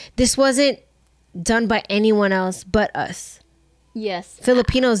 Like, this wasn't done by anyone else but us. Yes.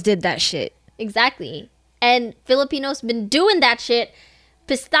 Filipinos did that shit. Exactly. And Filipinos been doing that shit,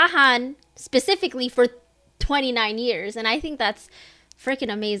 pistahan, specifically for 29 years. And I think that's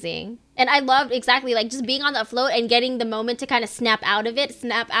freaking amazing. And I loved exactly like just being on the float and getting the moment to kind of snap out of it,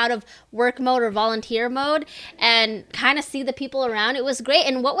 snap out of work mode or volunteer mode, and kind of see the people around. It was great.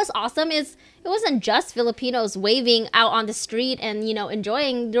 And what was awesome is it wasn't just Filipinos waving out on the street and, you know,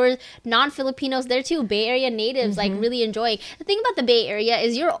 enjoying. There were non-Filipinos there too, Bay Area natives, like really enjoying. The thing about the Bay Area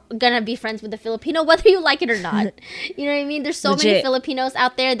is you're gonna be friends with a Filipino whether you like it or not. You know what I mean? There's so many Filipinos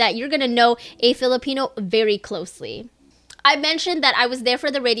out there that you're gonna know a Filipino very closely. I mentioned that I was there for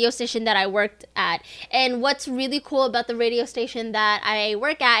the radio station that I worked at. And what's really cool about the radio station that I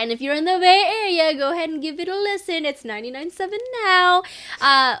work at, and if you're in the Bay Area, go ahead and give it a listen. It's 99.7 now.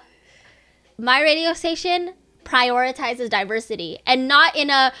 My radio station prioritizes diversity, and not in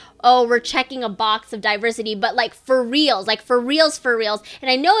a, oh, we're checking a box of diversity, but like for reals,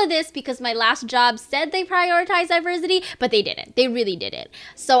 And I know this because my last job said they prioritize diversity, but they didn't. They really didn't.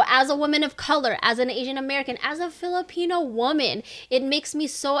 So as a woman of color, as an Asian American, as a Filipino woman, it makes me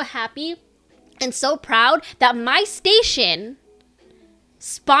so happy and so proud that my station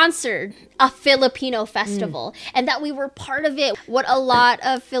sponsored a Filipino festival and that we were part of it. What a lot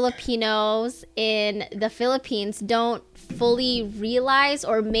of Filipinos in the Philippines don't fully realize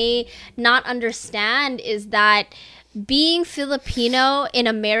or may not understand is that being Filipino in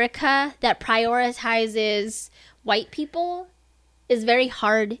America that prioritizes white people is very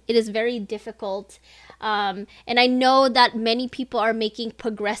hard. It is very difficult. And I know that many people are making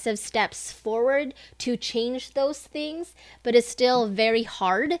progressive steps forward to change those things, but it's still very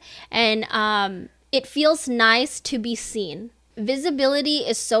hard. And it feels nice to be seen. Visibility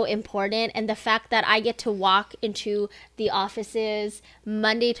is so important, and the fact that I get to walk into the offices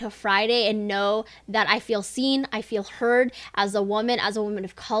Monday to Friday and know that I feel seen, I feel heard as a woman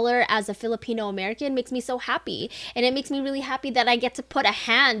of color, as a Filipino American makes me so happy. And it makes me really happy that I get to put a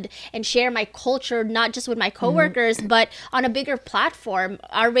hand and share my culture, not just with my coworkers, but on a bigger platform.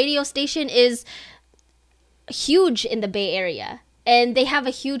 Our radio station is huge in the Bay Area. And they have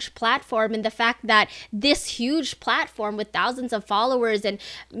a huge platform, and the fact that this huge platform with thousands of followers and,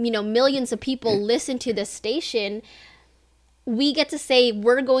 you know, millions of people listen to this station, we get to say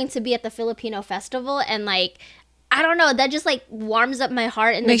we're going to be at the Filipino festival, and like, I don't know, that just like warms up my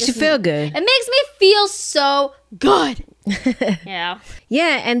heart and makes you feel good. It makes me feel so good. Yeah.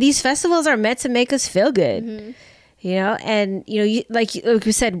 Yeah, and these festivals are meant to make us feel good. You know, and you know, like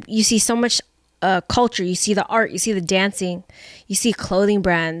we said, you see so much culture, you see the art, you see the dancing, you see clothing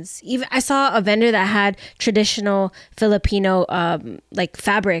brands. Even I saw a vendor that had traditional Filipino like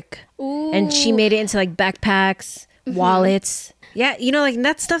fabric. Ooh. And she made it into like backpacks, wallets. Yeah, you know, like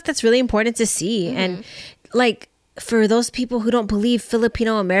that stuff that's really important to see. And like for those people who don't believe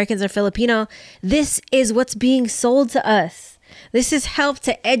Filipino Americans are Filipino, this is what's being sold to us. This is help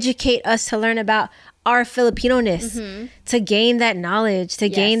to educate us to learn about our Filipino-ness, to gain that knowledge, to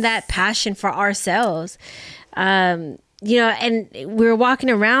gain that passion for ourselves. You know, and we were walking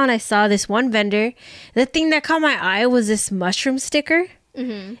around, I saw this one vendor. The thing that caught my eye was this mushroom sticker.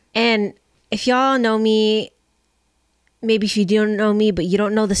 And if y'all know me, maybe if you don't know me, but you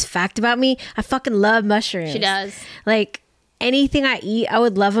don't know this fact about me, I fucking love mushrooms. She does. Like anything I eat, I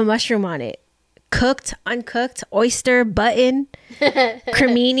would love a mushroom on it. Cooked, uncooked, oyster, button,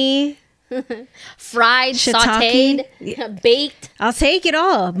 cremini. Fried, shiitake, sauteed, baked. I'll take it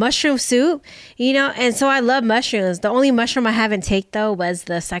all. Mushroom soup, you know, and so I love mushrooms. The only mushroom I haven't taken though was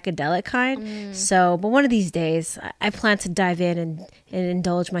the psychedelic kind. So, but one of these days I plan to dive in and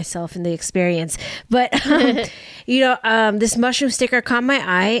indulge myself in the experience. But, you know, this mushroom sticker caught my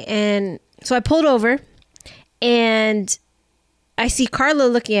eye, and so I pulled over and I see Carla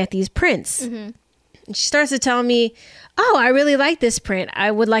looking at these prints. And she starts to tell me, oh, I really like this print.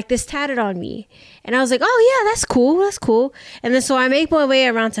 I would like this tatted on me. And I was like, oh yeah, that's cool. That's cool. And then so I make my way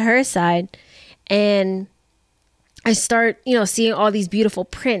around to her side, and I start, you know, seeing all these beautiful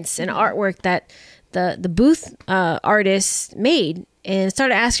prints and artwork that the booth artist made, and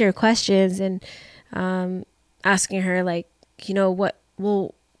started asking her questions and asking her like, you know,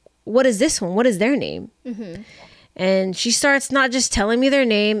 what is this one? What is their name? And she starts not just telling me their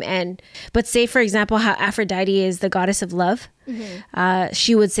name, but say, for example, how Aphrodite is the goddess of love.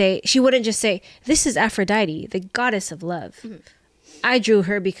 She wouldn't just say, this is Aphrodite, the goddess of love. I drew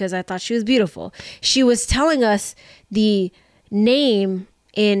her because I thought she was beautiful. She was telling us the name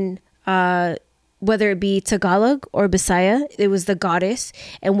in whether it be Tagalog or Bisaya, it was the goddess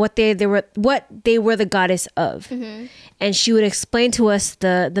and what they were the goddess of. And she would explain to us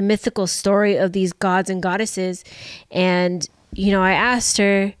the mythical story of these gods and goddesses. And I asked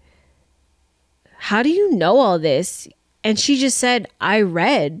her, how do you know all this? And she just said, I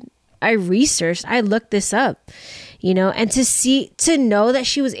researched, I looked this up. And to know that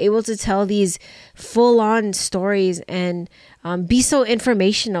she was able to tell these full-on stories and be so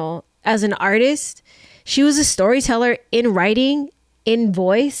informational as an artist. She was a storyteller in writing, in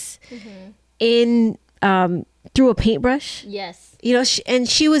voice, in through a paintbrush. Yes. And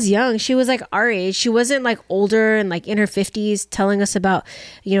she was young. She was like our age. She wasn't like older and like in her 50s telling us about,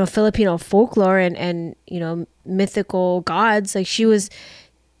 Filipino folklore and mythical gods. Like she was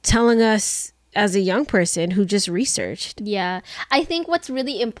telling us as a young person who just researched. Yeah. I think what's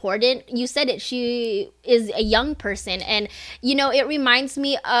really important, you said it, she is a young person. And, it reminds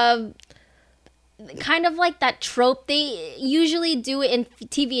me of kind of like that trope they usually do in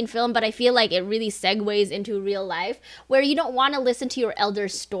TV and film, but I feel like it really segues into real life, where you don't want to listen to your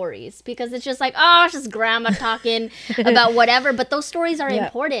elders' stories because it's just like, oh, it's just grandma talking about whatever. But those stories are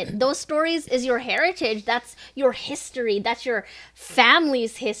important. Those stories is your heritage. That's your history. That's your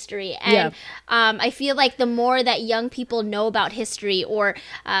family's history. And I feel like the more that young people know about history or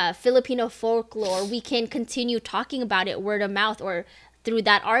Filipino folklore, we can continue talking about it word of mouth or through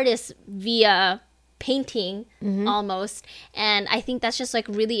that artist via painting almost. And I think that's just like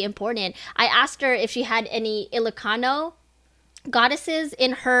really important. I asked her if she had any Ilocano goddesses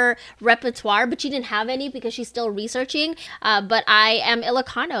in her repertoire, but she didn't have any because she's still researching. But I am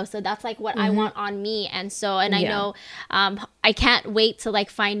Ilocano, so that's like what I want on me. And so, and I know I can't wait to like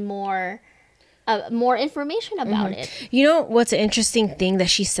find more information about it. What's an interesting thing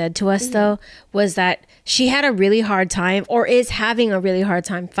that she said to us though was that she had a really hard time, or is having a really hard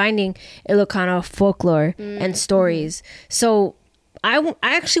time, finding Ilocano folklore and stories. So I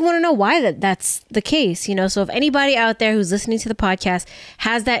actually want to know why that's the case. So if anybody out there who's listening to the podcast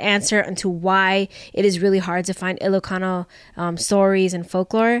has that answer into why it is really hard to find Ilocano stories and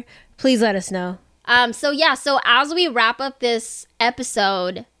folklore, please let us know. So as we wrap up this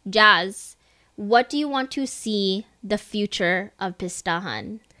episode, Jazz, what do you want to see the future of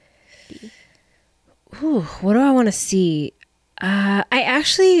Pistahan be? Ooh, what do I want to see? I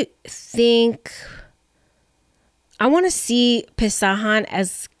actually think I want to see Pistahan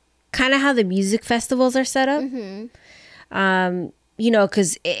as kind of how the music festivals are set up.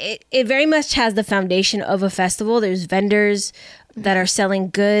 Because it very much has the foundation of a festival. There's vendors that are selling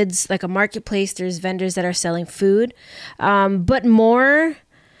goods, like a marketplace. There's vendors that are selling food, but more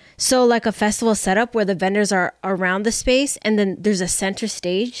so like a festival setup where the vendors are around the space, and then there's a center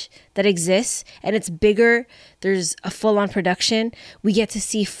stage that exists and it's bigger. There's a full-on production. We get to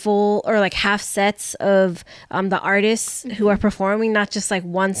see full or like half sets of the artists who are performing, not just like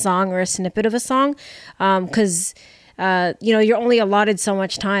one song or a snippet of a song, because you're only allotted so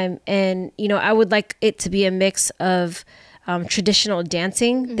much time. And I would like it to be a mix of traditional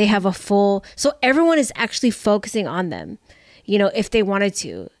dancing. They have so everyone is actually focusing on them, if they wanted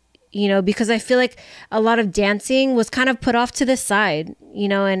to. Because I feel like a lot of dancing was kind of put off to the side,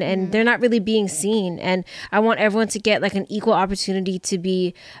 and they're not really being seen. And I want everyone to get like an equal opportunity to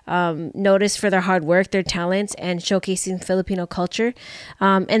be noticed for their hard work, their talents, and showcasing Filipino culture.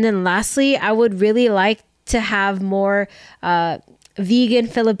 And then lastly, I would really like to have more vegan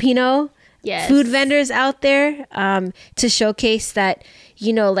Filipino food vendors out there to showcase that,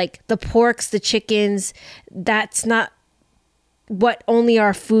 like the porks, the chickens, that's not what only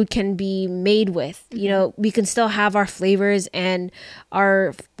our food can be made with. We can still have our flavors and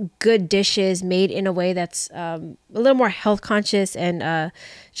our good dishes made in a way that's a little more health conscious and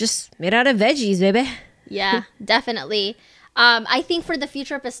just made out of veggies, baby. Yeah, definitely. I think for the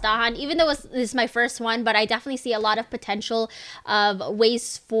future of Pistahan, even though this is my first one, but I definitely see a lot of potential of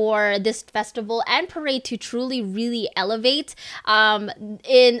ways for this festival and parade to truly, really elevate. I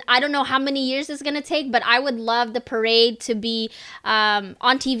don't know how many years it's going to take, but I would love the parade to be on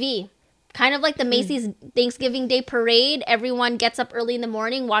TV kind of like the Macy's Thanksgiving Day Parade. Everyone gets up early in the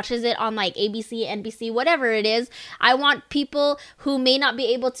morning, watches it on like ABC, NBC, whatever it is. I want people who may not be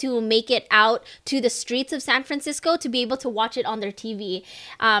able to make it out to the streets of San Francisco to be able to watch it on their TV.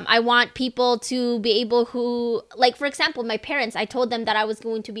 I want people to be able who, like, for example, my parents, I told them that I was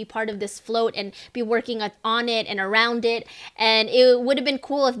going to be part of this float and be working on it and around it. And it would have been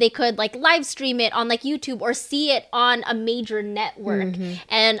cool if they could like live stream it on like YouTube or see it on a major network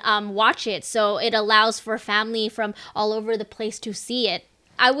and watch it, so it allows for family from all over the place to see it.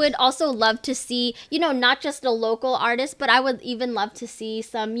 I would also love to see, you know, not just a local artist, but I would even love to see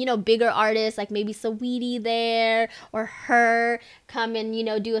some, you know, bigger artists like maybe Saweetie there or her come and, you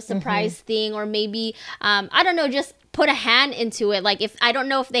know, do a surprise thing, or maybe, I don't know, just put a hand into it. Like, if I don't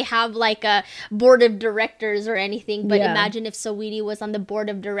know if they have like a board of directors or anything, but imagine if Saweetie was on the board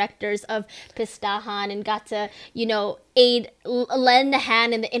of directors of Pistahan and got to, you know, lend a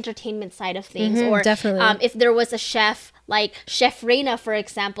hand in the entertainment side of things. Or definitely. If there was a chef like Chef Reina, for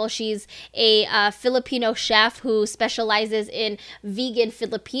example, she's a Filipino chef who specializes in vegan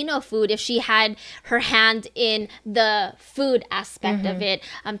Filipino food. If she had her hand in the food aspect of it,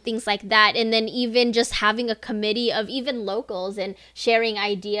 things like that. And then even just having a committee of even locals and sharing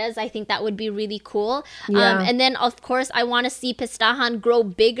ideas, I think that would be really cool. And then, of course, I want to see Pistahan grow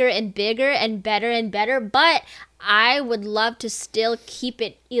bigger and bigger and better, but I would love to still keep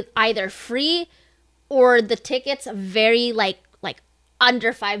it either free or the tickets very like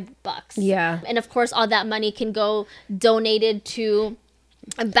under $5. And of course, all that money can go donated to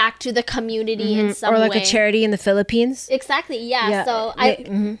back to the community in some way. Or like a charity in the Philippines. Exactly. Yeah. So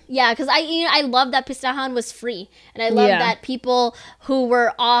because I love that Pistahan was free, and I love that people who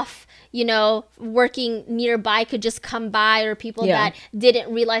were off, you know, working nearby could just come by, or people that didn't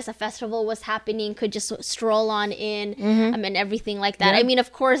realize a festival was happening could just stroll on in and everything like that. I mean,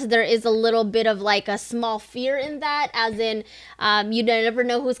 of course, there is a little bit of like a small fear in that, as in you never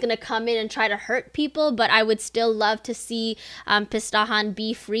know who's going to come in and try to hurt people, but I would still love to see Pistahan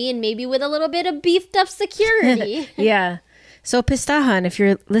be free and maybe with a little bit of beefed up security. So Pistahan, if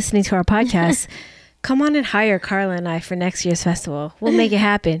you're listening to our podcast, come on and hire Carla and I for next year's festival. We'll make it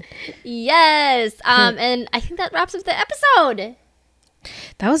happen. Yes. And I think that wraps up the episode.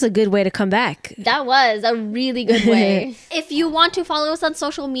 That was a good way to come back. That was a really good way. If you want to follow us on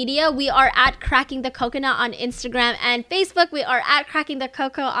social media, we are at Cracking the Coconut on Instagram and Facebook. We are at Cracking the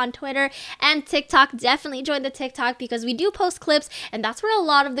Coco on Twitter and TikTok. Definitely join the TikTok because we do post clips, and that's where a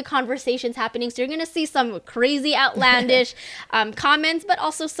lot of the conversation's happening. So you're going to see some crazy, outlandish comments, but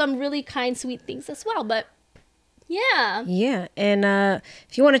also some really kind, sweet things as well. But yeah. And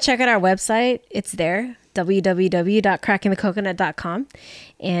if you want to check out our website, it's there. www.crackingthecoconut.com.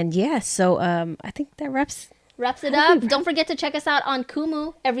 And so I think that wraps it up. Don't forget to check us out on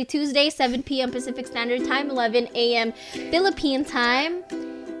Kumu every Tuesday, 7 p.m. Pacific Standard Time, 11 a.m. Philippine time.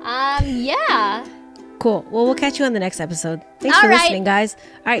 Cool. Well, we'll catch you on the next episode. Thanks for listening, guys.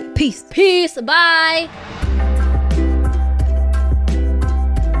 All right. Peace. Bye.